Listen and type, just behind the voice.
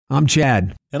I'm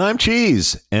Chad. And I'm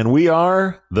Cheese, and we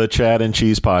are the Chad and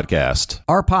Cheese Podcast.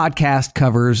 Our podcast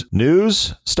covers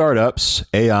news, startups,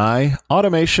 AI,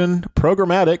 automation,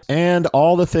 programmatic, and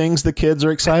all the things the kids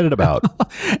are excited about.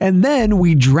 and then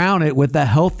we drown it with a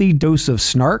healthy dose of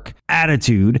snark,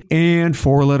 attitude, and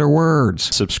four-letter words.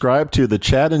 Subscribe to the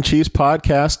Chad and Cheese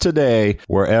Podcast today,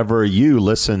 wherever you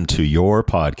listen to your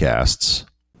podcasts.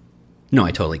 No,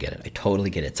 I totally get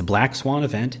it. It's a black swan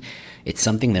event. It's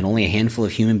something that only a handful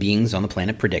of human beings on the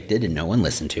planet predicted and no one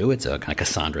listened to. It's a kind of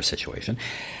Cassandra situation.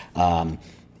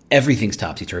 Everything's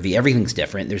topsy-turvy. Everything's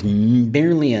different. There's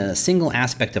barely a single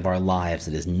aspect of our lives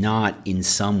that is not in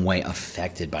some way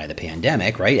affected by the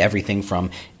pandemic, right? Everything from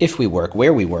if we work,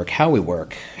 where we work, how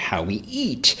we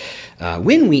eat,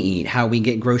 when we eat, how we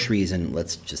get groceries, and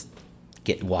let's just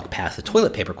walk past the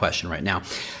toilet paper question right now.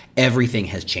 Everything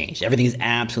has changed. Everything has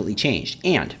absolutely changed.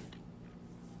 And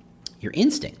your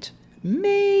instinct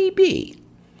may be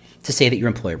to say that your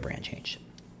employer brand changed.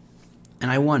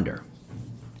 And I wonder,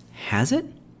 has it?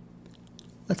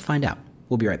 Let's find out.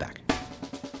 We'll be right back.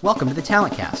 Welcome to the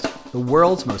Talent Cast, the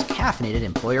world's most caffeinated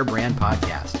employer brand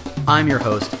podcast. I'm your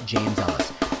host, James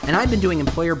Ellis. And I've been doing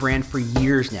employer brand for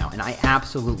years now, and I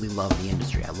absolutely love the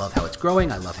industry. I love how it's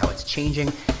growing. I love how it's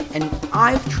changing. And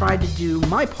I've tried to do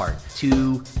my part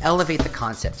to elevate the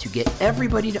concept, to get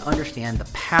everybody to understand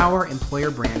the power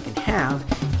employer brand can have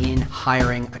in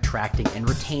hiring, attracting, and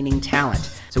retaining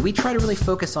talent. So we try to really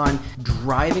focus on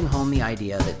driving home the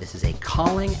idea that this is a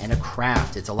calling and a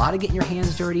craft. It's a lot of getting your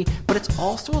hands dirty, but it's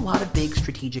also a lot of big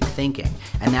strategic thinking.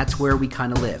 And that's where we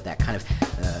kind of live, that kind of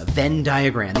Venn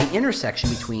diagram, the intersection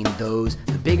between those,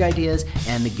 the big ideas,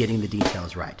 and the getting the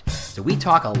details right. So we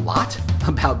talk a lot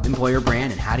about employer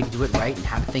brand and how to do it right and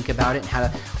how to think about it and how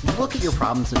to look at your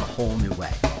problems in a whole new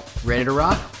way. Ready to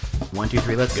rock? 1, 2,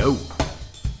 3, let's go.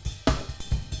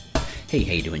 Hey,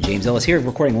 how you doing? James Ellis here,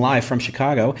 recording live from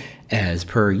Chicago, as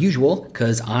per usual,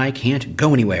 because I can't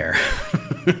go anywhere.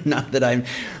 Not that I'm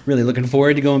really looking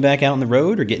forward to going back out on the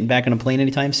road or getting back on a plane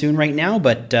anytime soon right now,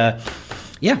 but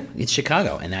yeah, it's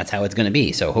Chicago, and that's how it's going to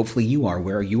be. So hopefully you are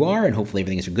where you are, and hopefully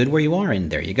everything is good where you are, and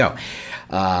there you go.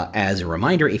 As a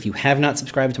reminder, if you have not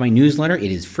subscribed to my newsletter,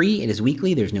 it is free, it is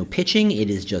weekly, there's no pitching, it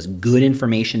is just good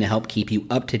information to help keep you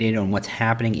up to date on what's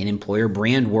happening in employer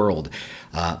brand world.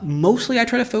 Mostly I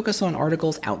try to focus on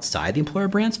articles outside the employer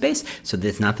brand space, so that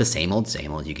it's not the same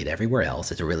old you get everywhere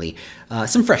else. It's a really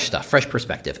some fresh stuff, fresh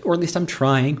perspective, or at least I'm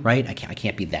trying, right? I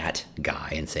can't be that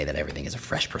guy and say that everything is a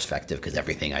fresh perspective because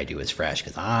everything I do is fresh,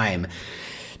 because I'm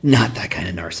not that kind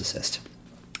of narcissist.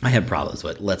 I have problems,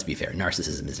 but let's be fair,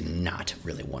 narcissism is not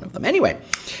really one of them. Anyway,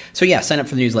 so yeah, sign up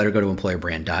for the newsletter, go to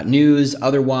employerbrand.news.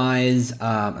 Otherwise,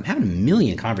 I'm having a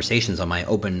million conversations on my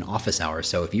open office hours,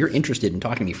 so if you're interested in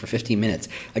talking to me for 15 minutes,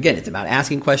 again, it's about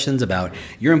asking questions about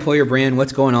your employer brand,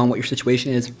 what's going on, what your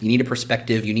situation is. You need a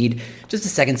perspective, you need just a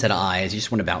second set of eyes, you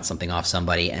just want to bounce something off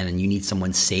somebody, and you need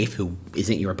someone safe who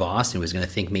isn't your boss and who's going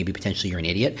to think maybe potentially you're an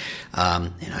idiot,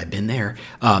 and I've been there.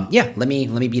 Yeah, let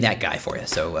me be that guy for you.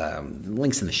 So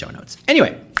links in the show notes.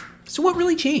 Anyway, so what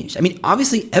really changed? I mean,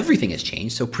 obviously everything has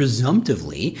changed. So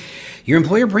presumptively, your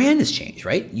employer brand has changed,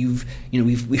 right? We've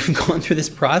gone through this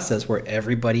process where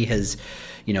everybody has,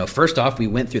 first off, we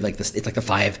went through it's like the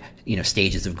 5,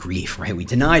 stages of grief, right? We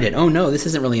denied it. Oh no, this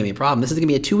isn't really gonna be a problem. This is gonna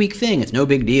be a 2-week thing. It's no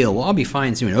big deal. Well, I'll be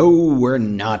fine soon. Oh, we're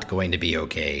not going to be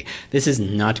okay. This is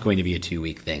not going to be a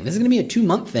 2-week thing. This is gonna be a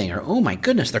 2-month thing. Or, oh my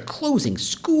goodness, they're closing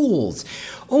schools.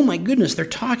 Oh my goodness, they're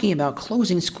talking about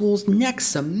closing schools next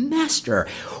semester.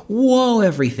 Whoa,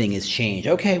 everything has changed.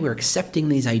 Okay, we're accepting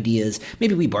these ideas.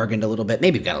 Maybe we bargained a little bit.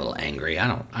 Maybe we got a little angry. I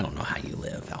don't know how you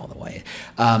live all the way.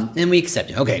 And we accept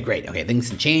it. Okay, great. Okay, things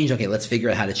have changed. Okay, let's figure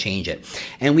out how to change it.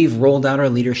 And we've rolled out our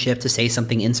leadership to say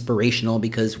something inspirational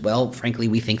because, well, frankly,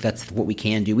 we think that's what we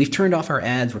can do. We've turned off our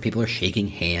ads where people are shaking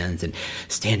hands and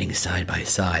standing side by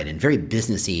side and very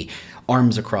businessy,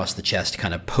 arms across the chest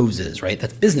kind of poses, right?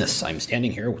 That's business. I'm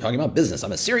standing here talking about business.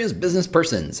 I'm a serious business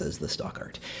person, says the stock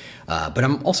art. But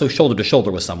I'm also shoulder to shoulder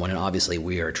with someone, and obviously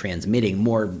we are transmitting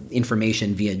more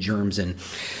information via germs and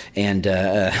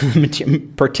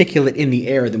particulate in the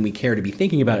air than we care to be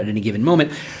thinking about at any given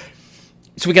moment.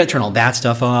 So we got to turn all that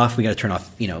stuff off. We got to turn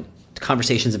off,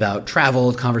 conversations about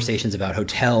travel, conversations about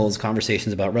hotels,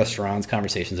 conversations about restaurants,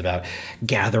 conversations about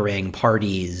gathering,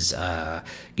 parties.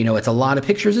 It's a lot of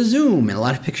pictures of Zoom and a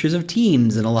lot of pictures of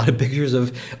Teams and a lot of pictures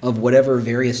of whatever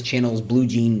various channels, Blue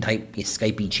Jean type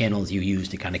Skype channels you use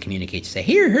to kind of communicate. To say,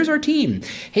 here's our team.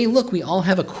 Hey, look, we all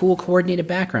have a cool coordinated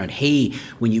background. Hey,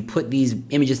 when you put these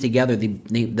images together,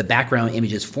 the background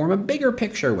images form a bigger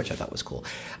picture, which I thought was cool.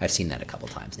 I've seen that a couple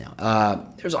times now.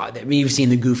 You've seen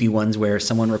the goofy ones where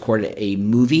someone recorded record a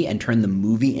movie and turn the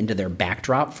movie into their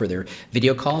backdrop for their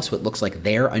video call, so it looks like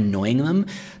they're annoying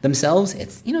themselves.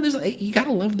 It's, you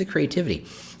gotta love the creativity.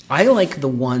 I like the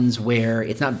ones where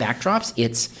it's not backdrops,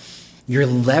 it's you're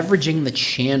leveraging the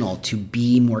channel to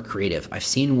be more creative. I've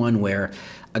seen one where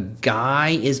a guy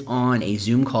is on a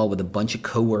Zoom call with a bunch of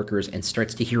coworkers and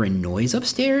starts to hear a noise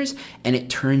upstairs, and it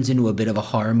turns into a bit of a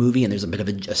horror movie, and there's a bit of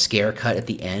a scare cut at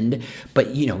the end.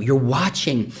 But, you're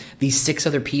watching these 6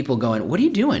 other people going, what are you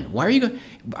doing? Why are you going?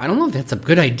 I don't know if that's a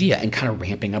good idea, and kind of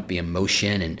ramping up the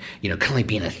emotion and, kind of like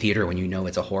being in a theater when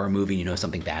it's a horror movie,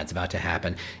 something bad's about to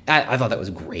happen. I thought that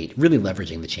was great, really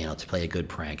leveraging the channel to play a good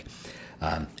prank.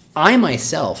 I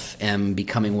myself am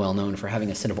becoming well known for having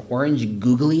a set of orange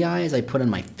googly eyes I put on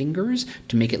my fingers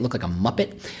to make it look like a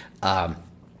Muppet.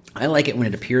 I like it when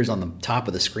it appears on the top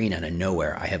of the screen out of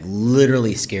nowhere. I have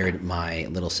literally scared my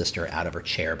little sister out of her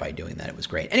chair by doing that. It was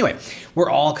great. Anyway, we're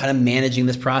all kind of managing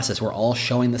this process. We're all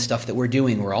showing the stuff that we're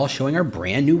doing. We're all showing our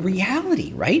brand new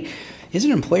reality, right?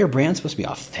 Isn't an employer brand supposed to be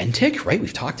authentic, right?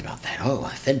 We've talked about that. Oh,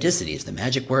 authenticity is the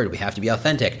magic word. We have to be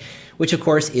authentic, which of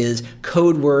course is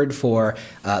code word for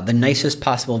the nicest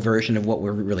possible version of what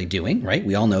we're really doing, right?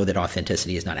 We all know that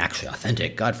authenticity is not actually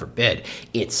authentic. God forbid.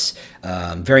 It's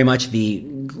very much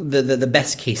the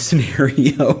best case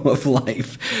scenario of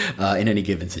life in any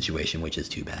given situation, which is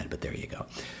too bad, but there you go.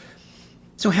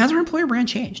 So has our employer brand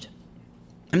changed?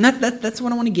 And that's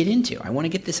what I want to get into. I want to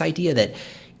get this idea that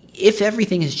if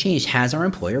everything has changed, has our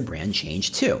employer brand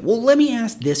changed too? Well, let me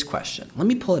ask this question. Let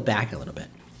me pull it back a little bit.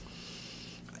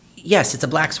 Yes, it's a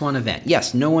black swan event.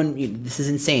 Yes, this is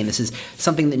insane. This is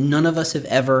something that none of us have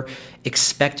ever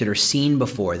expected or seen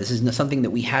before. This is something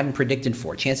that we hadn't predicted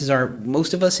for. Chances are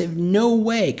most of us have no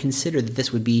way considered that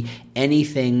this would be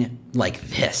anything like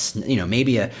this.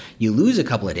 Maybe you lose a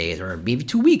couple of days or maybe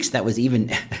 2 weeks. That was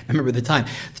even, I remember the time,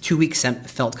 2 weeks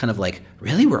felt kind of like,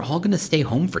 really? We're all going to stay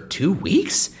home for 2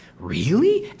 weeks?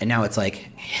 Really? And now it's like,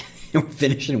 we're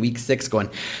finishing week 6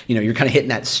 going, you're kind of hitting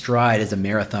that stride as a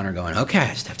marathoner going, okay, I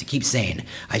just have to keep saying.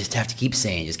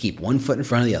 Just keep one foot in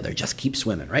front of the other. Just keep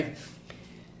swimming, right?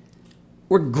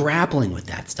 We're grappling with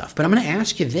that stuff. But I'm going to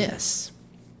ask you this.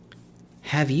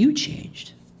 Have you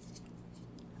changed?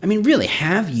 I mean, really,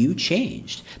 have you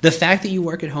changed? The fact that you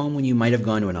work at home when you might have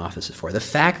gone to an office before, the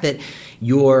fact that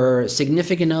your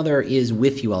significant other is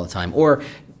with you all the time, or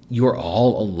you're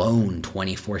all alone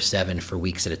 24/7 for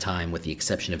weeks at a time, with the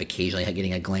exception of occasionally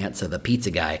getting a glance of the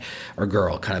pizza guy or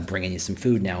girl kind of bringing you some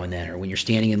food now and then, or when you're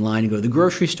standing in line to go to the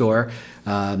grocery store,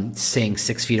 staying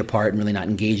 6 feet apart and really not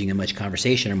engaging in much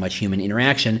conversation or much human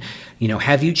interaction.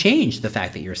 Have you changed the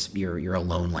fact that you're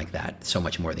alone like that so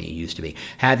much more than you used to be?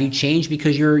 Have you changed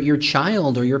because your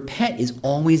child or your pet is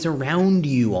always around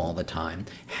you all the time?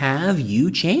 Have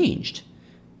you changed?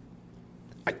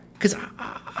 Because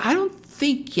I don't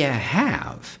think you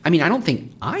have. I mean, I don't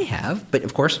think I have, but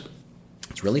of course,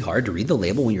 it's really hard to read the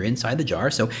label when you're inside the jar.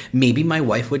 So maybe my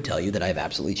wife would tell you that I've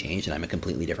absolutely changed and I'm a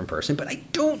completely different person, but I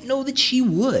don't know that she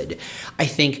would. I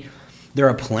think there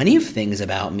are plenty of things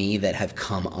about me that have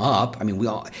come up. I mean,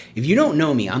 if you don't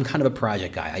know me, I'm kind of a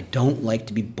project guy. I don't like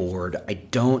to be bored.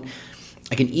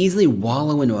 I can easily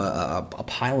wallow into a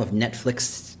pile of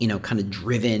Netflix, kind of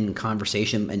driven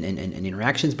conversation and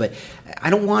interactions, but I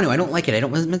don't want to. I don't like it. It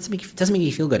doesn't make me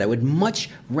feel good. I would much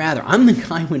rather. I'm the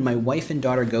guy when my wife and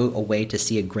daughter go away to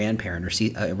see a grandparent or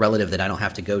see a relative that I don't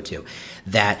have to go to,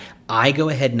 that I go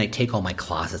ahead and I take all my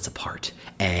closets apart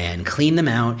and clean them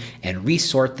out and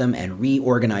resort them and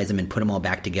reorganize them and put them all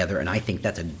back together, and I think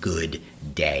that's a good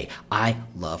day. I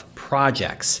love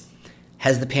projects.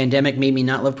 Has the pandemic made me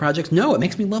not love projects? No, it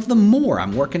makes me love them more.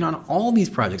 I'm working on all these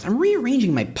projects. I'm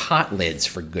rearranging my pot lids,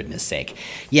 for goodness sake.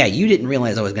 Yeah, you didn't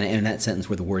realize I was going to end that sentence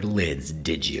with the word lids,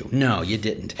 did you? No, you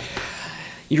didn't.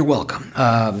 You're welcome.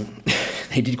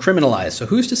 They decriminalized, so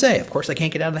who's to say? Of course I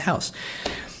can't get out of the house.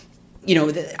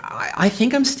 I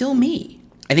think I'm still me.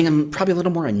 I think I'm probably a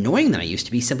little more annoying than I used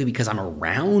to be, simply because I'm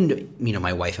around,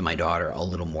 my wife and my daughter a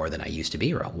little more than I used to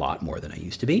be, or a lot more than I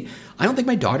used to be. I don't think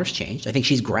my daughter's changed. I think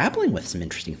she's grappling with some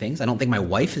interesting things. I don't think my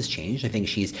wife has changed. I think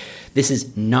this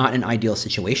is not an ideal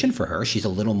situation for her. She's a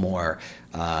little more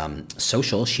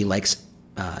social. She likes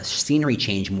scenery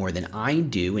change more than I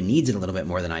do and needs it a little bit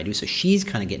more than I do. So she's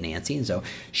kind of getting antsy, and so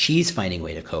she's finding a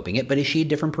way to coping it. But is she a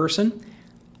different person?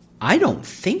 I don't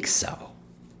think so.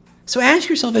 So ask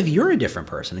yourself if you're a different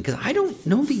person, because I don't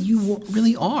know that you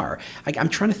really are. I'm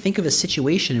trying to think of a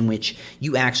situation in which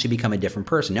you actually become a different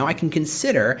person. Now, I can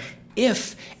consider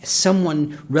if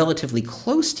someone relatively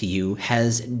close to you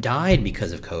has died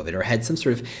because of COVID, or had some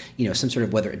sort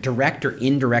of whether direct or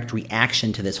indirect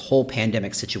reaction to this whole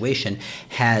pandemic situation,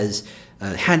 has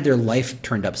had their life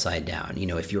turned upside down.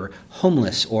 If you're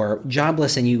homeless or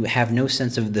jobless and you have no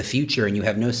sense of the future and you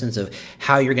have no sense of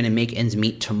how you're going to make ends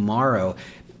meet tomorrow,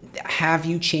 have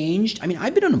you changed? I mean,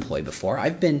 I've been unemployed before.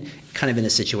 I've been kind of in a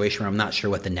situation where I'm not sure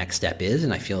what the next step is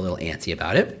and I feel a little antsy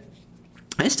about it.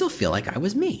 I still feel like I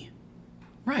was me.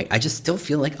 Right. I just still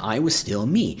feel like I was still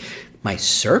me. My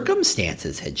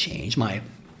circumstances had changed. My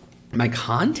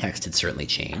context had certainly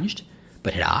changed.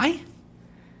 But had I?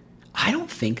 I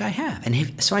don't think I have.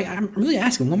 And so I'm really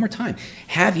asking one more time,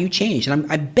 have you changed?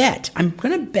 And I'm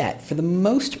going to bet for the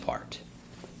most part,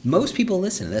 most people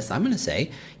listen to this, I'm going to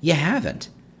say you haven't.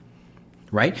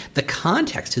 Right? The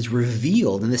context is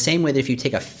revealed in the same way that if you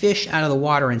take a fish out of the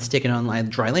water and stick it on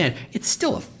dry land, it's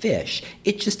still a fish.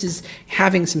 It just is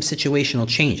having some situational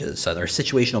changes, so there are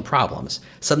situational problems.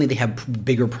 Suddenly they have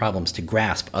bigger problems to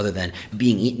grasp other than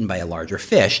being eaten by a larger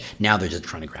fish. Now they're just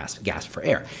trying to gasp for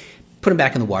air. Put them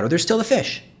back in the water, they're still a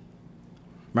fish.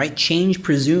 Right? Change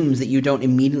presumes that you don't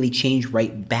immediately change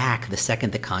right back the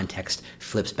second the context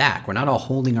flips back. We're not all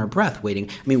holding our breath waiting.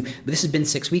 I mean, this has been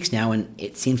 6 weeks now, and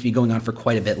it seems to be going on for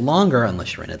quite a bit longer,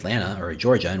 unless you're in Atlanta or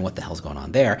Georgia, and what the hell's going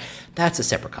on there. That's a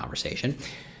separate conversation.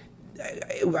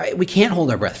 We can't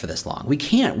hold our breath for this long. We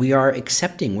can't. We are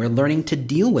accepting. We're learning to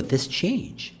deal with this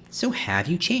change. So have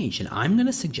you changed? And I'm going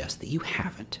to suggest that you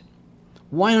haven't.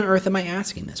 Why on earth am I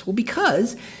asking this? Well,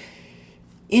 because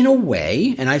in a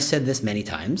way, and I've said this many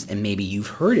times, and maybe you've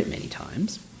heard it many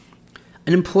times,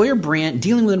 dealing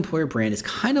with an employer brand is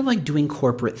kind of like doing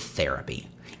corporate therapy.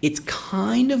 It's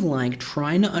kind of like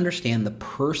trying to understand the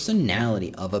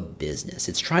personality of a business.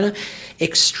 It's trying to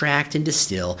extract and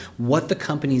distill what the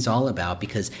company's all about,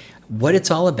 because what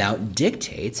it's all about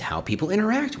dictates how people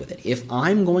interact with it. If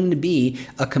I'm going to be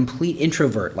a complete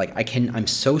introvert, like I'm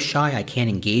so shy, I can't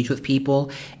engage with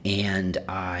people, and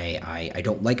I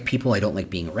don't like people, I don't like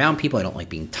being around people, I don't like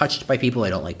being touched by people, I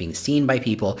don't like being seen by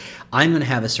people, I'm going to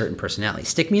have a certain personality.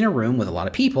 Stick me in a room with a lot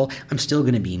of people, I'm still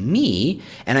going to be me,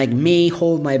 and I may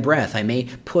hold my breath, I may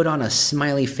put on a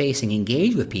smiley face and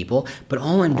engage with people, but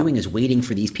all I'm doing is waiting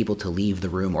for these people to leave the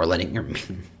room, or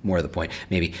more to the point,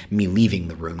 maybe me leaving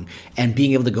the room, and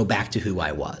being able to go back to who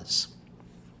I was.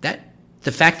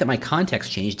 The fact that my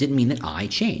context changed didn't mean that I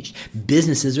changed.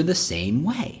 Businesses are the same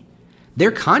way.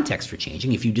 Their contexts are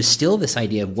changing. If you distill this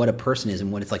idea of what a person is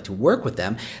and what it's like to work with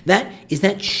them,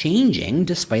 that changing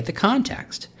despite the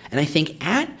context. And I think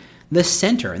at the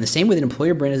center, in the same way that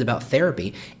employer brand is about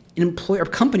therapy, an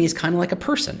company is kind of like a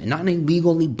person, and not in a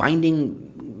legally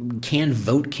binding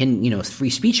free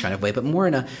speech kind of way, but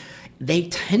more they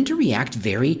tend to react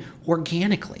very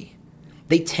organically.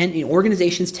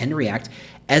 Organizations tend to react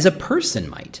as a person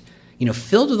might,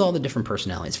 filled with all the different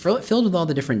personalities, filled with all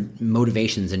the different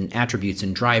motivations and attributes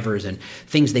and drivers and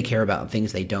things they care about and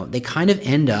things they don't. They kind of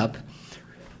end up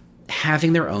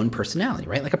having their own personality,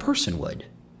 right? Like a person would.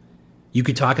 You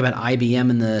could talk about IBM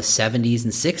in the 70s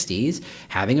and 60s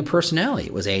having a personality.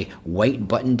 It was a white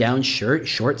button-down shirt,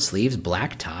 short sleeves,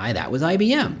 black tie. That was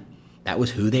IBM. That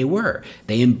was who they were.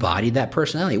 They embodied that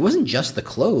personality. It wasn't just the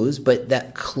clothes, but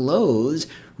that clothes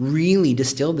really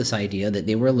distilled this idea that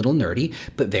they were a little nerdy,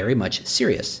 but very much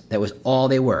serious. That was all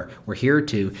they were. We're here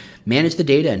to manage the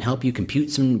data and help you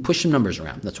push some numbers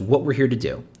around. That's what we're here to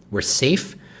do. We're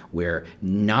safe. We're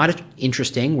not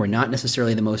interesting. We're not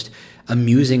necessarily the most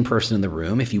amusing person in the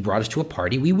room. If you brought us to a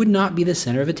party, we would not be the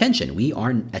center of attention.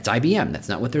 That's IBM. That's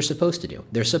not what they're supposed to do.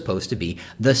 They're supposed to be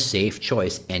the safe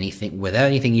choice without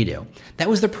anything you do. That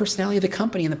was the personality of the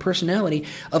company, and the personality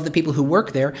of the people who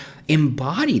work there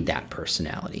embodied that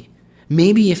personality.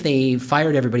 Maybe if they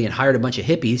fired everybody and hired a bunch of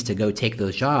hippies to go take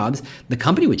those jobs, the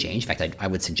company would change. In fact, I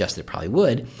would suggest that it probably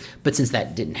would. But since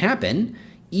that didn't happen,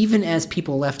 even as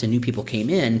people left and new people came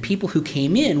in, people who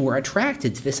came in were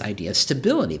attracted to this idea of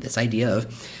stability, this idea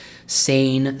of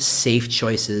sane, safe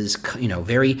choices,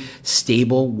 very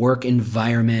stable work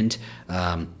environment.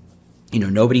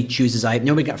 Nobody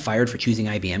got fired for choosing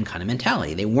IBM kind of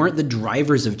mentality. They weren't the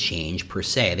drivers of change per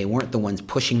se. They weren't the ones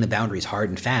pushing the boundaries hard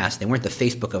and fast. They weren't the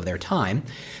Facebook of their time.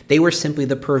 They were simply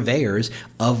the purveyors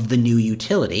of the new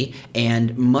utility.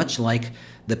 And much like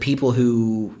the people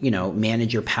who,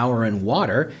 manage your power and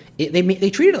water, they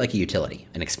treated it like a utility,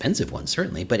 an expensive one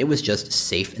certainly, but it was just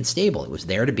safe and stable. It was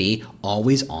there to be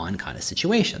always on kind of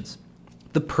situations.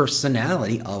 The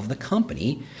personality of the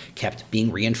company kept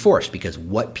being reinforced because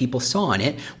what people saw in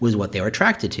it was what they were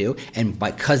attracted to, and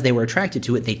because they were attracted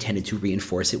to it, they tended to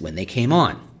reinforce it when they came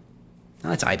on.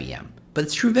 Now, that's IBM, but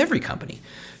it's true of every company.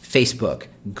 Facebook,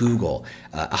 Google,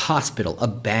 a hospital, a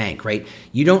bank, right?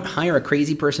 You don't hire a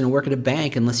crazy person to work at a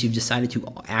bank unless you've decided to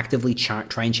actively try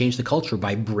and change the culture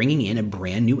by bringing in a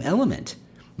brand new element.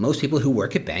 Most people who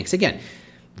work at banks, again,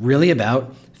 really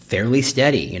about fairly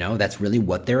steady. That's really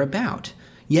what they're about.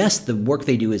 Yes, the work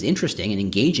they do is interesting and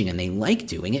engaging and they like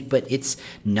doing it, but it's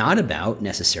not about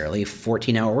necessarily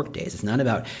 14-hour work days. It's not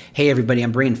about, hey, everybody,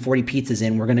 I'm bringing 40 pizzas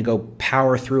in. We're going to go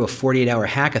power through a 48-hour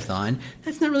hackathon.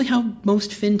 That's not really how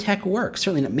most fintech works.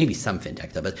 Certainly not, maybe some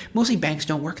fintech does, but mostly banks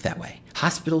don't work that way.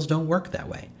 Hospitals don't work that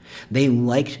way. They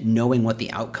like knowing what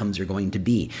the outcomes are going to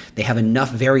be. They have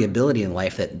enough variability in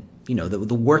life that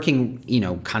the working,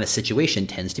 kind of situation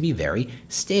tends to be very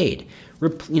staid.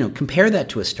 Compare that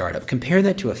to a startup, compare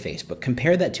that to a Facebook,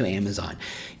 compare that to Amazon.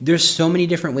 There's so many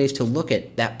different ways to look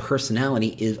at that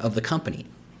personality of the company.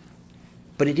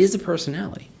 But it is a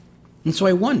personality. And so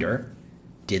I wonder,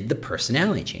 did the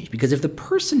personality change? Because if the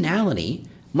personality,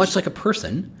 much like a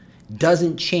person,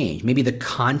 doesn't change, maybe the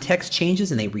context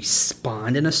changes and they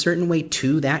respond in a certain way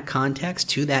to that context,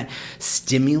 to that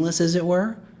stimulus, as it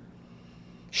were,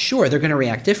 sure, they're going to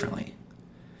react differently.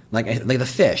 Like the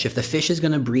fish. If the fish is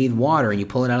going to breathe water and you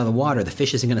pull it out of the water, the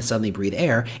fish isn't going to suddenly breathe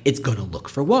air. It's going to look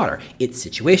for water. Its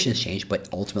situation has changed, but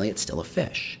ultimately it's still a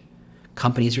fish.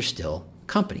 Companies are still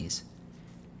companies.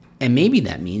 And maybe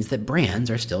that means that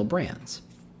brands are still brands.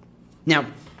 Now,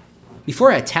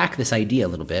 before I attack this idea a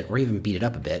little bit, or even beat it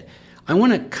up a bit, I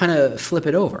want to kind of flip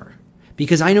it over.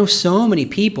 Because I know so many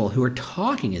people who are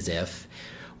talking as if,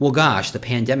 well, gosh, the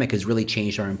pandemic has really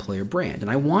changed our employer brand.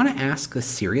 And I want to ask a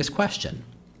serious question.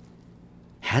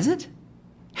 Has it?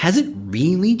 Has it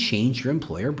really changed your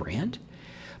employer brand?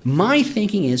 My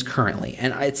thinking is currently,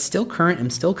 and it's still current, I'm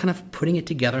still kind of putting it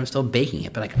together, I'm still baking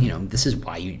it, but this is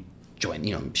why you join,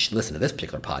 listen to this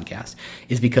particular podcast,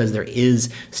 is because there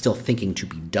is still thinking to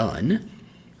be done.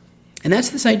 And that's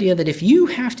this idea that if you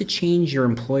have to change your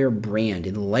employer brand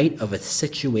in light of a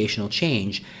situational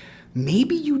change,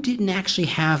 maybe you didn't actually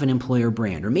have an employer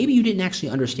brand, or maybe you didn't actually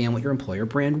understand what your employer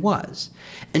brand was.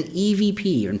 An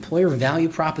EVP, or employer value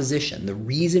proposition, the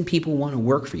reason people want to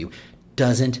work for you,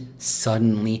 doesn't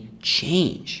suddenly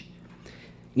change.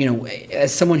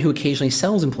 As someone who occasionally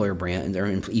sells employer brands or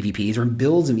EVPs or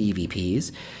builds of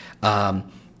EVPs,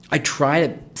 I try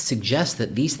to suggest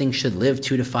that these things should live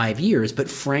 2 to 5 years, but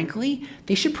frankly,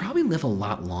 they should probably live a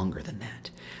lot longer than that.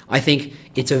 I think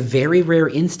it's a very rare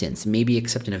instance, maybe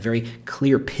except in a very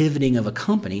clear pivoting of a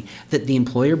company, that the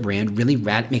employer brand really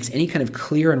makes any kind of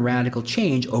clear and radical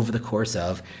change over the course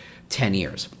of 10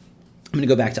 years. I'm going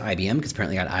to go back to IBM because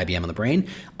apparently I got IBM on the brain.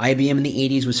 IBM in the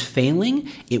 80s was failing.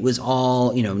 It was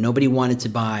all, nobody wanted to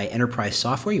buy enterprise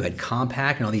software. You had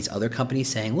Compaq and all these other companies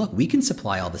saying, look, we can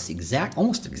supply all this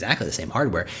almost exactly the same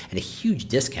hardware at a huge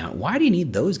discount. Why do you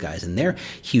need those guys and their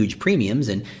huge premiums?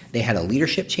 And they had a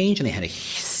leadership change and they had a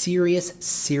serious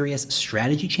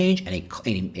strategy change and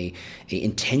a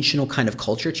intentional kind of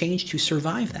culture change to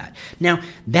survive that. Now,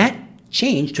 that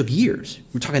change took years.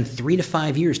 We're talking 3 to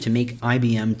 5 years to make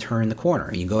IBM turn the corner.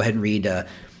 And you go ahead and read,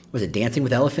 was it Dancing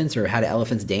with Elephants or How to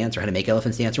Elephants Dance or How to Make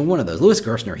Elephants Dance or one of those. Louis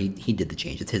Gerstner, he did the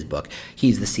change. It's his book.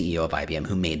 He's the CEO of IBM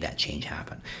who made that change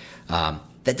happen.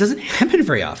 That doesn't happen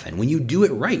very often. When you do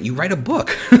it right, you write a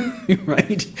book,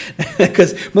 right?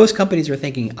 Because most companies are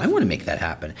thinking, I want to make that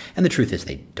happen. And the truth is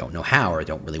they don't know how or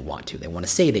don't really want to. They want to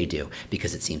say they do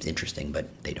because it seems interesting,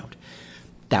 but they don't.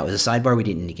 That was a sidebar. We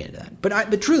didn't need to get into that.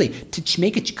 But truly, to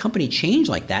make a company change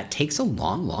like that takes a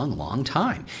long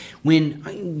time.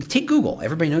 Take Google.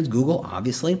 Everybody knows Google,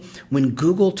 obviously. When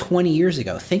Google 20 years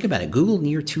ago, think about it, Google in the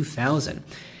year 2000,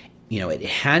 it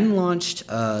hadn't launched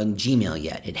Gmail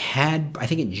yet. I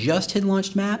think it just had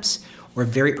launched Maps, or a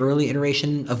very early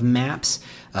iteration of Maps.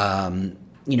 There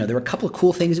were a couple of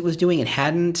cool things it was doing. It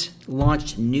hadn't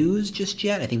launched News just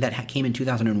yet. I think that came in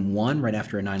 2001, right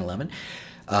after 9/11.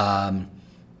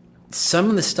 Some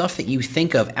of the stuff that you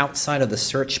think of outside of the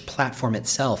search platform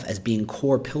itself as being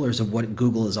core pillars of what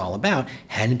Google is all about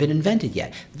hadn't been invented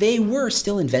yet. They were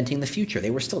still inventing the future.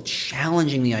 They were still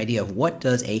challenging the idea of what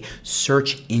does a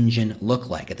search engine look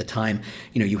like. At the time,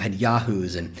 you had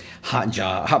Yahoos and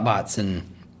Hotbots and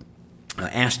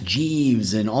Ask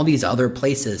Jeeves and all these other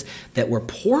places that were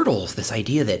portals. This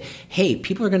idea that, hey,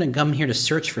 people are going to come here to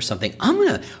search for something. I'm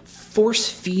going to force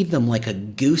feed them like a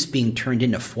goose being turned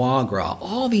into foie gras.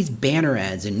 All these banner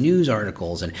ads and news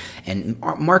articles and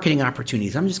marketing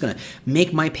opportunities. I'm just going to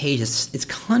make my page as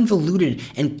convoluted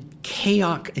and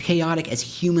chaotic as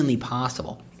humanly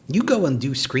possible. You go and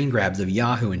do screen grabs of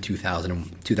Yahoo in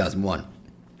 2001.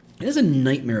 It is a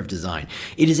nightmare of design.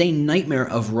 It is a nightmare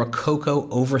of rococo,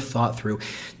 overthought through,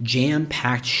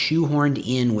 jam-packed, shoehorned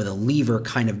in with a lever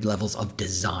kind of levels of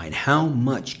design. How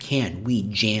much can we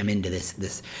jam into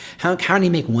this? How do you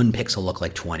make one pixel look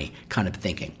like 20 kind of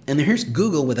thinking? And then here's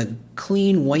Google with a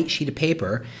clean white sheet of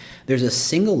paper. There's a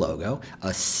single logo,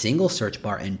 a single search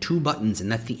bar, and 2 buttons, and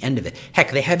that's the end of it.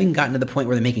 Heck, they haven't gotten to the point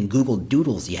where they're making Google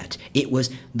Doodles yet. It was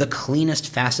the cleanest,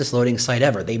 fastest loading site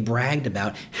ever. They bragged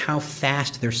about how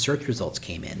fast their search results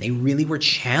came in. They really were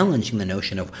challenging the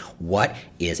notion of what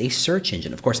is a search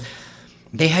engine. Of course,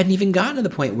 they hadn't even gotten to the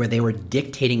point where they were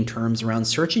dictating terms around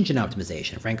search engine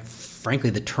optimization. Frankly,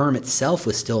 the term itself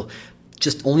was still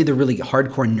just only the really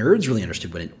hardcore nerds really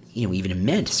understood what it even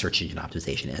meant, search engine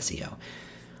optimization, SEO.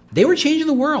 They were changing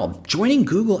the world. Joining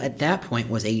Google at that point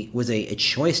was a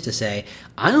choice to say,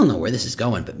 I don't know where this is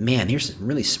going, but man, there's some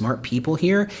really smart people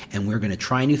here, and we're going to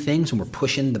try new things, and we're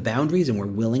pushing the boundaries, and we're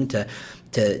willing to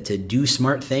do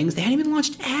smart things. They hadn't even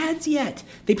launched ads yet.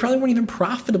 They probably weren't even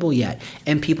profitable yet.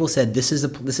 And people said, this is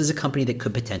a company that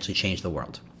could potentially change the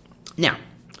world. Now,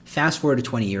 fast forward to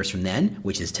 20 years from then,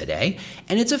 which is today,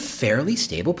 and it's a fairly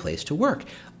stable place to work.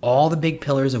 All the big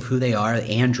pillars of who they are,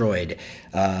 Android,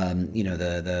 the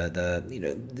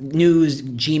news,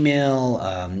 Gmail,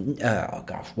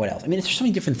 what else? I mean, there's so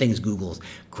many different things Google's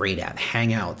great at,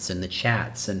 Hangouts and the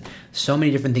chats and so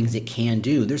many different things it can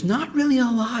do. There's not really a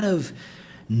lot of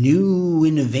new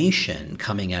innovation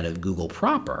coming out of Google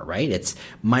proper, right? It's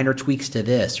minor tweaks to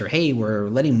this, or hey, we're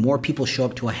letting more people show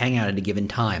up to a Hangout at a given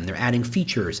time. They're adding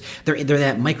features. They're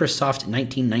that Microsoft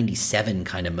 1997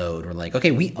 kind of mode. We're like,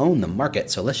 okay, we own the market,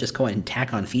 so let's just go ahead and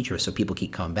tack on features so people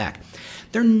keep coming back.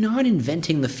 They're not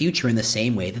inventing the future in the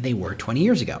same way that they were 20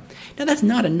 years ago. Now, that's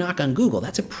not a knock on Google.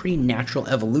 That's a pretty natural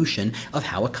evolution of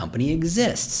how a company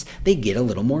exists. They get a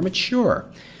little more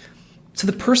mature. So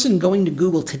the person going to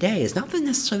Google today is not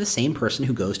necessarily the same person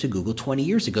who goes to Google 20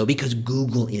 years ago, because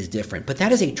Google is different. But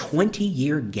that is a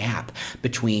 20-year gap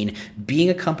between being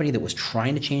a company that was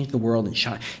trying to change the world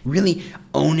and really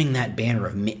owning that banner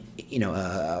of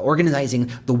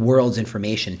organizing the world's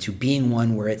information, to being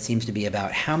one where it seems to be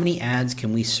about how many ads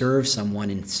can we serve someone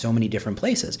in so many different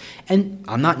places. And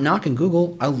I'm not knocking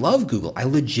Google. I love Google. I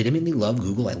legitimately love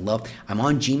Google. I'm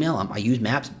on Gmail. I use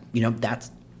Maps.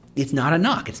 It's not a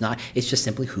knock. It's just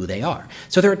simply who they are.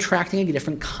 So they're attracting a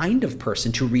different kind of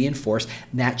person to reinforce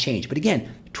that change. But again,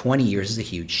 20 years is a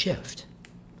huge shift.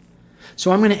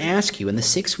 So I'm going to ask you, in the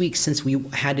 6 weeks since we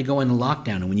had to go into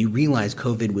lockdown and when you realized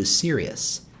COVID was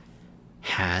serious,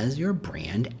 has your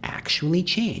brand actually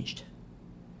changed?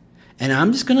 And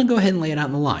I'm just going to go ahead and lay it out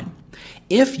in the line.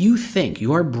 If you think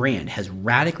your brand has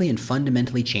radically and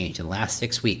fundamentally changed in the last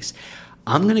 6 weeks,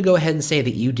 I'm going to go ahead and say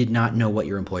that you did not know what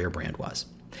your employer brand was.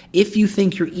 If you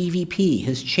think your EVP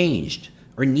has changed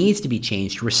or needs to be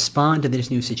changed to respond to this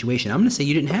new situation, I'm going to say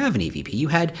you didn't have an EVP. You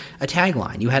had a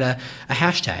tagline. You had a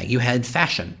hashtag. You had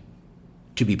fashion,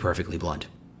 to be perfectly blunt.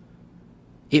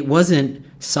 It wasn't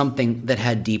something that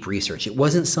had deep research. It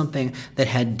wasn't something that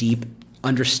had deep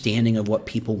understanding of what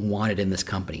people wanted in this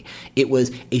company. It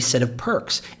was a set of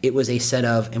perks. It was a set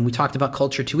of, and we talked about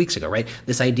culture 2 weeks ago, right?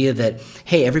 This idea that,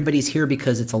 hey, everybody's here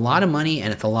because it's a lot of money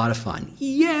and it's a lot of fun.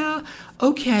 Yeah,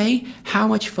 okay. How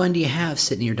much fun do you have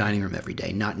sitting in your dining room every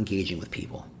day, not engaging with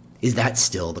people? Is that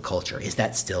still the culture? Is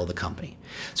that still the company?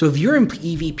 So if your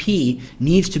EVP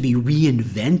needs to be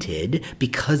reinvented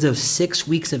because of 6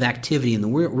 weeks of activity in the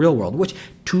real world, which,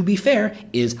 to be fair,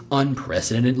 is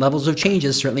unprecedented levels of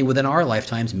changes, certainly within our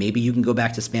lifetimes. Maybe you can go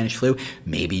back to Spanish flu.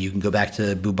 Maybe you can go back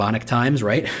to bubonic times,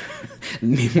 right?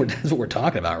 That's what we're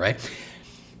talking about, right?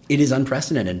 It is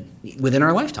unprecedented within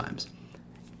our lifetimes.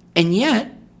 And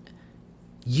yet,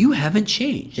 you haven't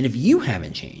changed. And if you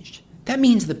haven't changed, that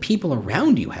means the people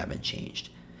around you haven't changed.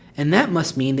 And that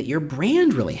must mean that your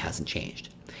brand really hasn't changed.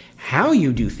 How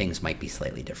you do things might be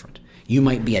slightly different. You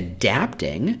might be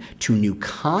adapting to new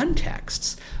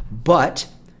contexts, but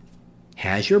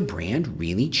has your brand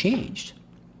really changed?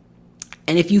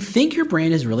 And if you think your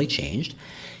brand has really changed,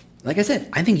 like I said,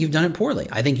 I think you've done it poorly.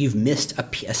 I think you've missed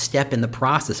a step in the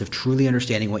process of truly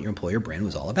understanding what your employer brand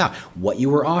was all about, what you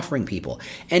were offering people.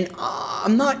 And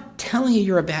I'm not telling you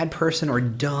you're a bad person or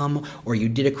dumb or you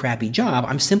did a crappy job.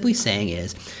 I'm simply saying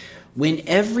is,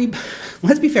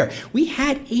 let's be fair, we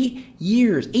had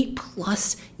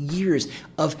 8+ years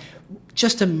of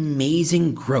just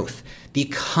amazing growth. The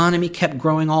economy kept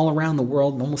growing all around the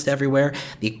world, almost everywhere.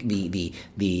 Let's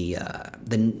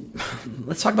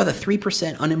talk about the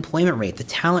 3% unemployment rate. The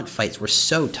talent fights were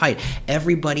so tight.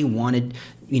 Everybody wanted,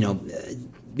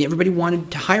 everybody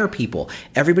wanted to hire people.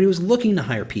 Everybody was looking to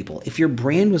hire people. If your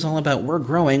brand was all about we're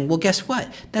growing, well, guess what?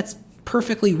 That's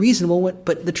perfectly reasonable.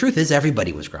 But the truth is,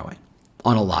 everybody was growing.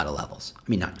 on a lot of levels. I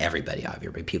mean, not everybody,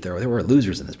 obviously. There were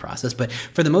losers in this process, but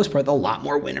for the most part, a lot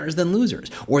more winners than losers.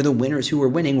 Or the winners who were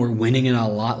winning at a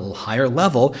lot higher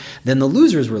level than the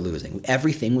losers were losing.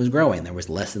 Everything was growing. There was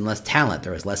less and less talent.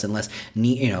 There was less and less,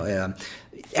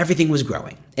 everything was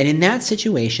growing. And in that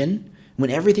situation, when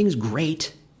everything's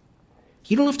great,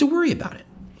 you don't have to worry about it.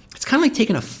 It's kind of like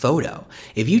taking a photo.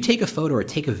 If you take a photo or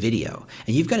take a video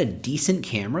and you've got a decent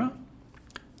camera,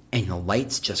 and the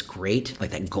light's just great,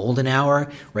 like that golden hour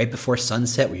right before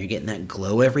sunset where you're getting that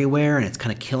glow everywhere and it's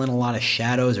kind of killing a lot of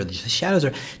shadows, or the shadows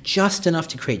are just enough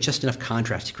to create just enough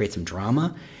contrast to create some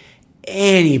drama.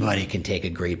 Anybody can take a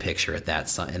great picture at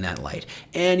that in that light.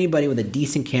 Anybody with a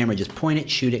decent camera, just point it,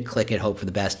 shoot it, click it, hope for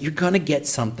the best. You're going to get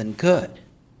something good.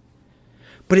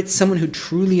 But it's someone who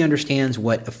truly understands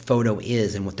what a photo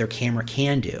is and what their camera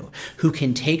can do, who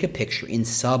can take a picture in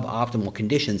suboptimal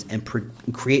conditions and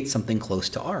create something close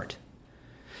to art.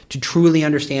 To truly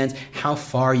understand how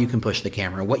far you can push the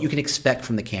camera, what you can expect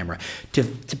from the camera, to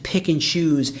pick and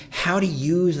choose how to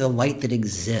use the light that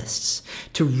exists,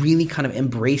 to really kind of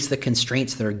embrace the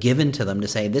constraints that are given to them to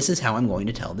say, this is how I'm going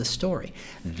to tell this story.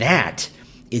 That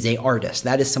is an artist.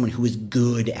 That is someone who is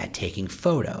good at taking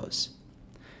photos.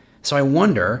 So I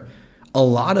wonder, a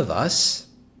lot of us,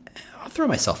 I'll throw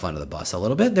myself under the bus a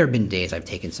little bit. There have been days I've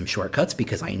taken some shortcuts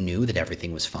because I knew that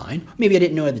everything was fine. Maybe I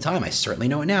didn't know at the time. I certainly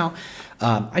know it now.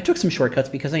 I took some shortcuts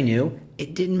because I knew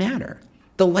it didn't matter.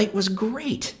 The light was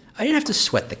great. I didn't have to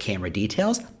sweat the camera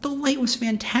details. The light was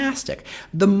fantastic.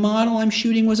 The model I'm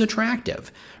shooting was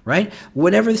attractive, right?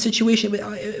 Whatever the situation,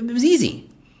 it was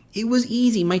easy. It was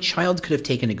easy. My child could have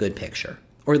taken a good picture.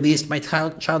 Or at least my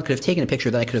child could have taken a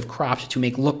picture that I could have cropped to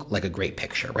make look like a great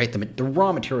picture, right? The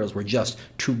raw materials were just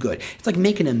too good. It's like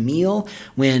making a meal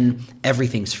when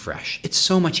everything's fresh. It's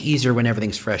so much easier when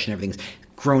everything's fresh and everything's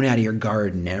grown out of your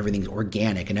garden and everything's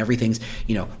organic and everything's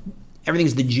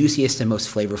the juiciest and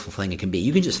most flavorful thing it can be.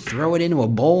 You can just throw it into a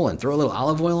bowl and throw a little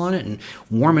olive oil on it and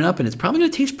warm it up, and it's probably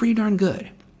going to taste pretty darn good.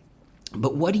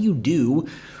 But what do you do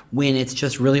when it's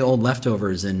just really old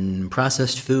leftovers and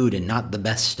processed food and not the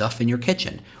best stuff in your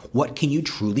kitchen? What can you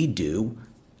truly do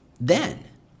then?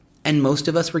 And most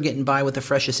of us were getting by with the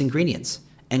freshest ingredients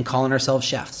and calling ourselves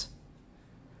chefs.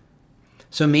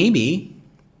 So maybe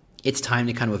it's time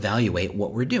to kind of evaluate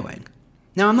what we're doing.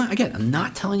 Now, I'm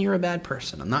not telling you're a bad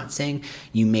person. I'm not saying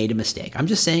you made a mistake. I'm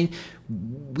just saying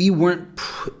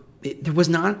there was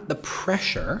not the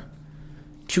pressure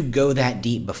to go that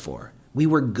deep before. We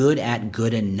were good at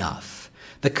good enough.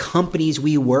 The companies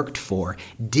we worked for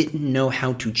didn't know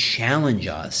how to challenge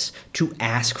us to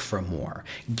ask for more.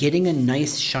 Getting a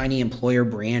nice, shiny employer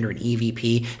brand or an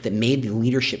EVP that made the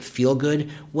leadership feel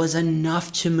good was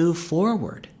enough to move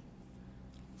forward.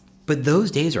 But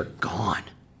those days are gone.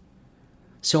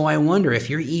 So I wonder if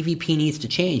your EVP needs to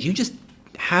change. You just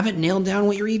haven't nailed down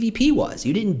what your EVP was.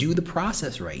 You didn't do the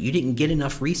process right. You didn't get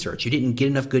enough research. You didn't get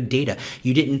enough good data.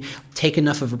 You didn't take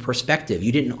enough of a perspective.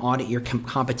 You didn't audit your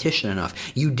competition enough.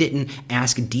 You didn't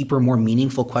ask deeper, more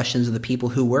meaningful questions of the people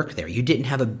who work there. You didn't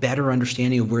have a better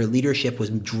understanding of where leadership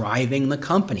was driving the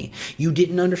company. You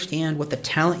didn't understand what the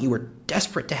talent you were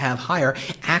desperate to have hire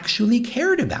actually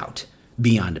cared about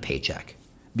beyond a paycheck,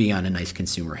 beyond a nice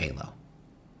consumer halo.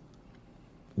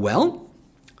 Well,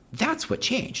 that's what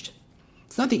changed.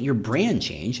 It's not that your brand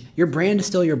changed. Your brand is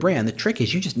still your brand. The trick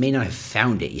is you just may not have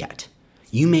found it yet.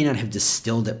 You may not have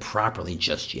distilled it properly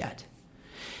just yet.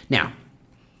 Now,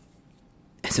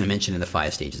 as I mentioned in the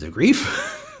 5 stages of grief,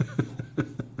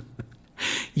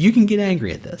 you can get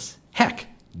angry at this. Heck,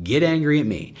 get angry at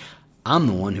me. I'm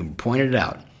the one who pointed it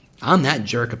out. I'm that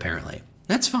jerk, apparently.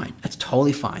 That's fine. That's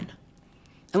totally fine.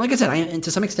 And like I said, and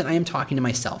to some extent, I am talking to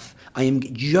myself. I am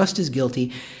just as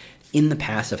guilty in the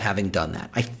past of having done that.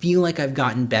 I feel like I've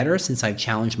gotten better since I've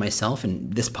challenged myself,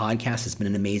 and this podcast has been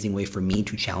an amazing way for me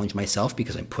to challenge myself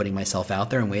because I'm putting myself out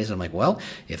there in ways that I'm like, well,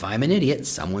 if I'm an idiot,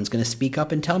 someone's going to speak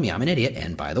up and tell me I'm an idiot,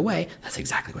 and by the way, that's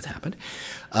exactly what's happened.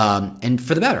 And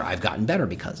for the better, I've gotten better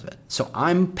because of it. So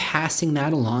I'm passing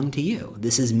that along to you.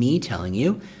 This is me telling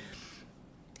you,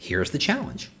 here's the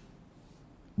challenge.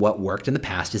 What worked in the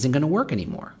past isn't going to work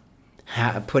anymore.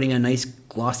 Putting a nice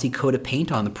glossy coat of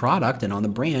paint on the product and on the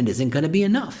brand isn't going to be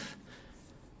enough.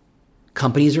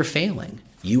 Companies are failing.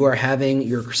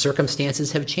 Your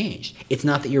circumstances have changed. It's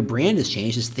not that your brand has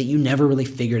changed, it's that you never really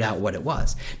figured out what it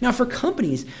was. Now, for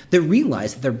companies that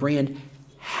realize that their brand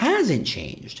hasn't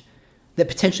changed, that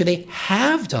potentially they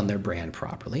have done their brand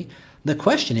properly, the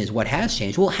question is what has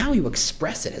changed? Well, how you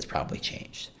express it has probably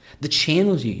changed. The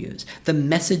channels you use, the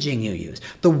messaging you use,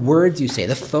 the words you say,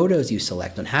 the photos you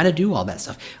select on how to do all that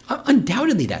stuff.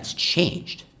 Undoubtedly, that's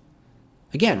changed.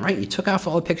 Again, right? You took off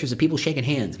all the pictures of people shaking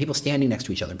hands, people standing next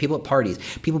to each other, people at parties,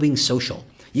 people being social.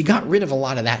 You got rid of a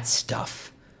lot of that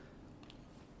stuff.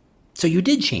 So you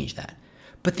did change that.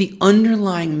 But the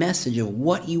underlying message of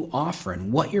what you offer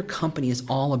and what your company is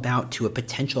all about to a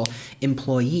potential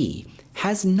employee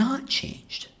has not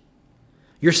changed.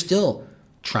 You're still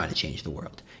trying to change the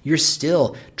world. You're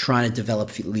still trying to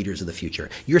develop leaders of the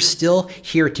future. You're still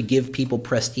here to give people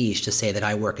prestige to say that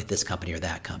I work at this company or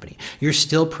that company. You're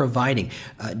still providing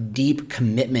a deep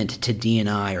commitment to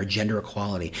D&I or gender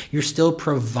equality. You're still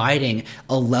providing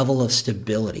a level of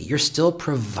stability. You're still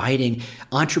providing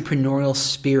entrepreneurial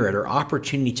spirit or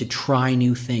opportunity to try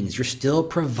new things. You're still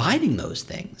providing those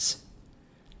things.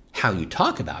 How you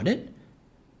talk about it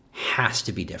has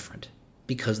to be different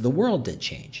because the world did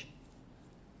change,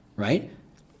 right?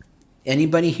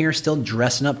 Anybody here still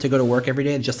dressing up to go to work every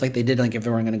day just like they did like if they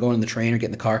were going to go on the train or get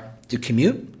in the car to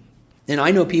commute? And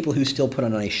I know people who still put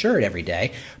on a shirt every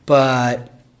day, but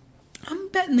I'm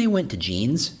betting they went to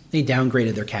jeans. They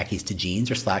downgraded their khakis to jeans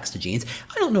or slacks to jeans.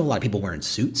 I don't know a lot of people wearing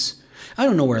suits. I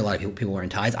don't know where a lot of people wearing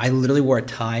ties. I literally wore a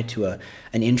tie to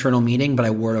an internal meeting, but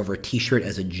I wore it over a t-shirt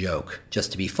as a joke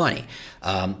just to be funny.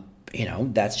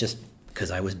 That's just because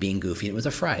I was being goofy and it was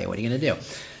a Friday. What are you going to do?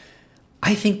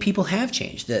 I think people have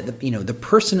changed. Let me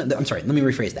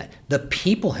rephrase that. The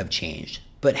people have changed,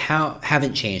 but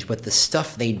haven't changed, but the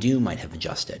stuff they do might have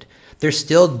adjusted. They're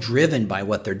still driven by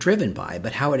what they're driven by,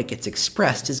 but how it gets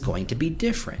expressed is going to be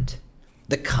different.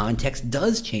 The context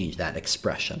does change that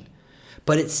expression,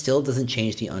 but it still doesn't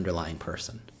change the underlying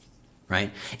person,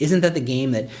 right? Isn't that the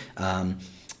game that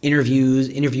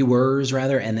interviewers,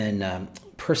 and then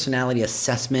personality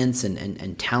assessments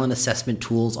and talent assessment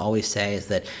tools always say is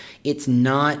that it's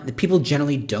not, the people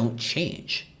generally don't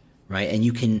change, right? And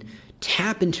you can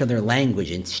tap into their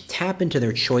language and tap into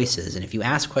their choices. And if you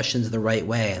ask questions the right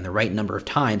way and the right number of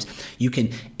times, you can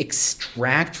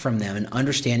extract from them an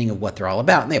understanding of what they're all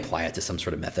about. And they apply it to some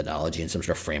sort of methodology and some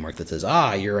sort of framework that says,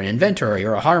 you're an inventor, or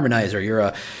you're a harmonizer, you're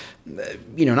an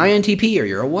INTP, or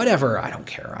you're a whatever. I don't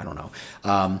care. I don't know.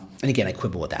 And again, I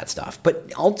quibble with that stuff.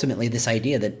 But ultimately, this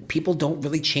idea that people don't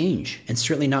really change, and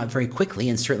certainly not very quickly,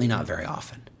 and certainly not very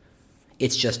often.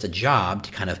 It's just a job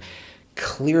to kind of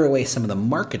clear away some of the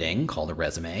marketing called a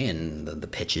resume and the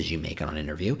pitches you make on an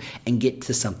interview and get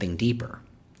to something deeper.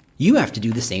 You have to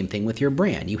do the same thing with your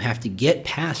brand. You have to get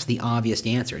past the obvious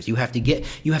answers. You have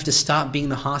to stop being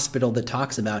the hospital that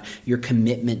talks about your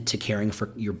commitment to caring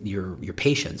for your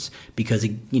patients because,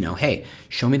 hey,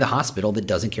 show me the hospital that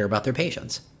doesn't care about their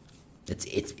patients.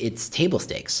 It's table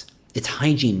stakes. It's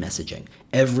hygiene messaging.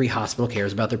 Every hospital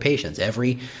cares about their patients.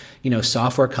 Every,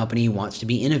 software company wants to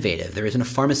be innovative. There isn't a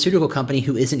pharmaceutical company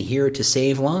who isn't here to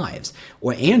save lives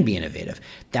and be innovative.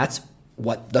 That's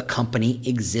what the company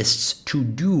exists to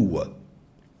do.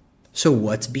 So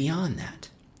what's beyond that?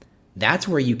 That's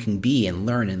where you can be and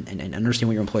learn and understand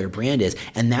what your employer brand is.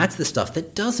 And that's the stuff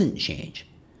that doesn't change.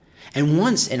 And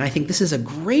I think this is a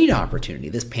great opportunity,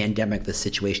 this pandemic, this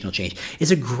situational change,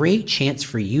 is a great chance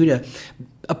for you to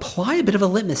apply a bit of a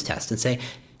litmus test and say,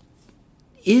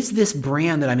 is this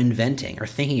brand that I'm inventing or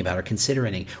thinking about or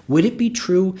considering, would it be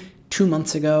true 2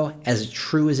 months ago as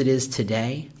true as it is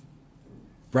today?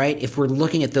 Right? If we're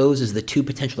looking at those as the two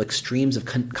potential extremes of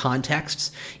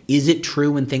contexts, is it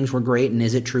true when things were great and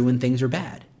is it true when things are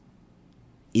bad?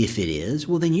 If it is,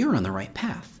 well, then you're on the right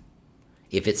path.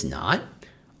 If it's not,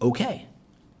 okay,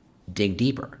 dig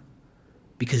deeper,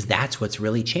 because that's what's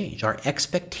really changed. Our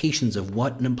expectations of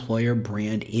what an employer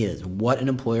brand is, what an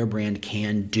employer brand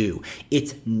can do.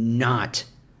 It's not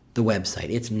the website.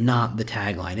 It's not the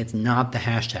tagline. It's not the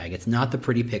hashtag. It's not the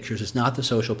pretty pictures. It's not the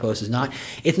social posts.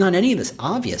 It's not any of this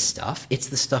obvious stuff. It's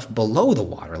the stuff below the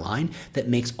waterline that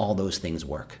makes all those things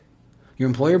work. Your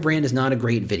employer brand is not a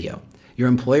great video. Your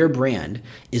employer brand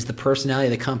is the personality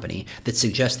of the company that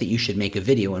suggests that you should make a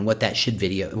video and what that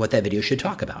video should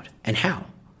talk about and how.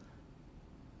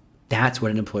 That's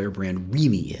what an employer brand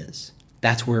really is.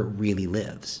 That's where it really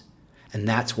lives. And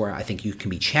that's where I think you can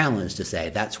be challenged to say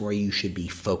that's where you should be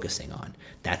focusing on.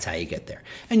 That's how you get there.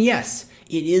 And yes,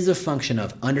 it is a function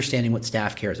of understanding what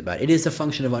staff cares about. It is a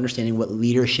function of understanding what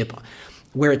leadership,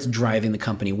 where it's driving the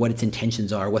company, what its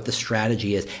intentions are, what the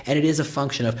strategy is. And it is a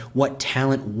function of what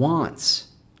talent wants.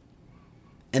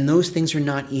 And those things are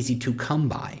not easy to come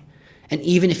by. And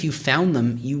even if you found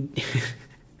them,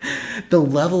 the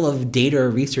level of data or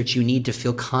research you need to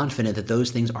feel confident that those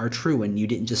things are true and you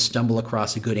didn't just stumble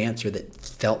across a good answer that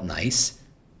felt nice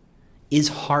is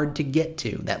hard to get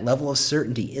to. That level of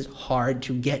certainty is hard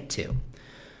to get to.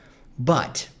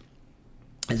 But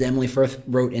As Emily Firth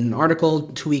wrote in an article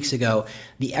 2 weeks ago,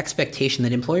 the expectation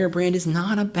that employer brand is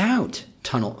not about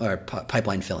tunnel or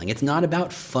pipeline filling. It's not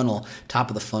about funnel, top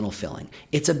of the funnel filling.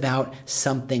 It's about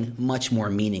something much more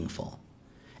meaningful.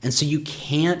 And so you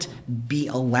can't be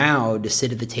allowed to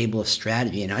sit at the table of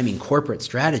strategy, and I mean corporate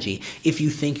strategy, if you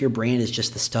think your brand is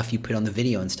just the stuff you put on the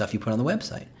video and stuff you put on the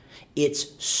website.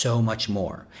 It's so much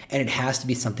more. And it has to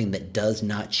be something that does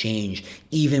not change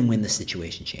even when the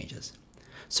situation changes.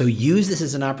 So use this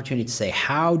as an opportunity to say,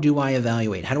 how do I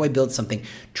evaluate? How do I build something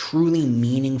truly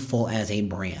meaningful as a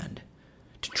brand?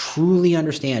 To truly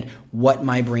understand what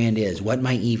my brand is, what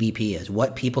my EVP is,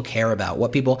 what people care about,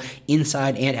 what people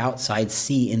inside and outside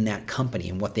see in that company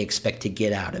and what they expect to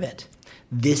get out of it.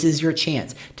 This is your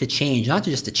chance to change, not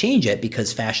just to change it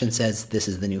because fashion says this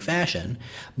is the new fashion,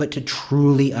 but to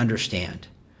truly understand,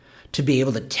 to be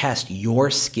able to test your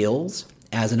skills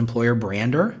as an employer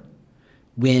brander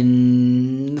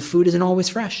when the food isn't always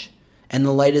fresh and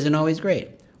the light isn't always great.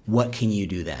 What can you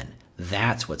do then?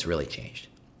 That's what's really changed.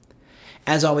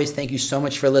 As always, thank you so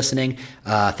much for listening.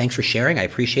 Thanks for sharing. I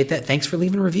appreciate that. Thanks for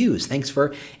leaving reviews. Thanks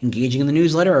for engaging in the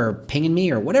newsletter or pinging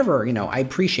me or whatever. I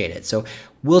appreciate it. So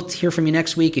we'll hear from you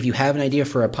next week. If you have an idea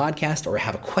for a podcast or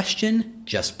have a question,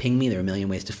 just ping me. There are a million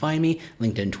ways to find me.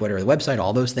 LinkedIn, Twitter, the website,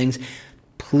 all those things.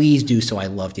 Please do so. I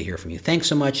love to hear from you. Thanks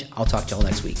so much. I'll talk to you all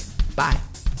next week. Bye.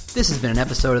 This has been an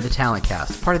episode of The Talent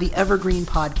Cast, part of the Evergreen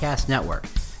Podcast Network.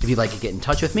 If you'd like to get in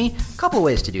touch with me, a couple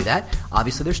ways to do that.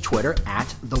 Obviously, there's Twitter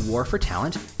at The War for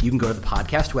Talent. You can go to the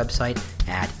podcast website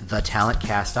at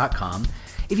thetalentcast.com.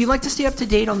 If you'd like to stay up to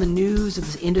date on the news of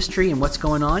this industry and what's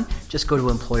going on, just go to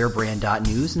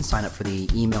employerbrand.news and sign up for the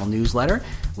email newsletter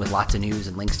with lots of news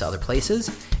and links to other places.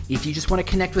 If you just want to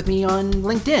connect with me on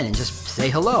LinkedIn and just say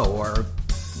hello or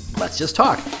let's just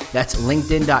talk, that's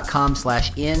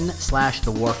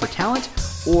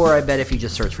linkedin.com/in/thewarfortalent, or I bet if you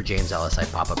just search for James Ellis, I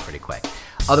pop up pretty quick.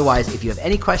 Otherwise, if you have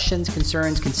any questions,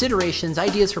 concerns, considerations,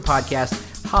 ideas for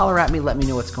podcasts, holler at me, let me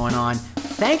know what's going on.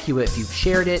 Thank you if you've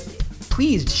shared it.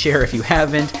 Please share if you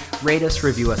haven't. Rate us,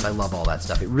 review us. I love all that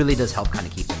stuff. It really does help kind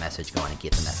of keep the message going and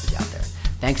get the message out there.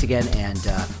 Thanks again, and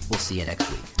we'll see you next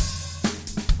week.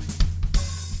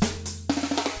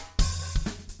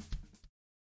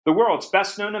 The world's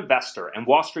best-known investor and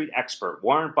Wall Street expert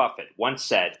Warren Buffett once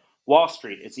said, "Wall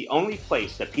Street is the only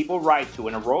place that people ride to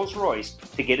in a Rolls-Royce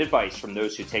to get advice from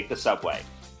those who take the subway."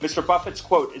 Mr. Buffett's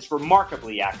quote is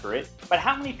remarkably accurate, but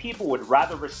how many people would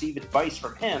rather receive advice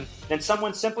from him than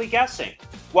someone simply guessing?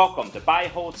 Welcome to Buy,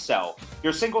 Hold, Sell,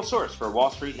 your single source for Wall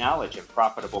Street knowledge and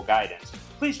profitable guidance.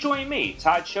 Please join me,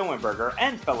 Todd Schoenberger,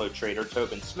 and fellow trader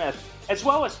Tobin Smith, as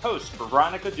well as host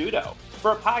Veronica Dudo,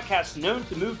 for a podcast known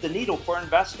to move the needle for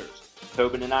investors.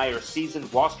 Tobin and I are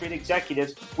seasoned Wall Street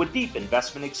executives with deep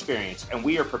investment experience, and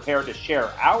we are prepared to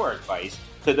share our advice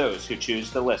to those who choose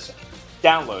to listen.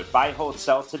 Download Buy, Hold,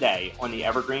 Sell today on the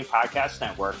Evergreen Podcast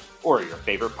Network or your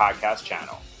favorite podcast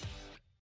channel.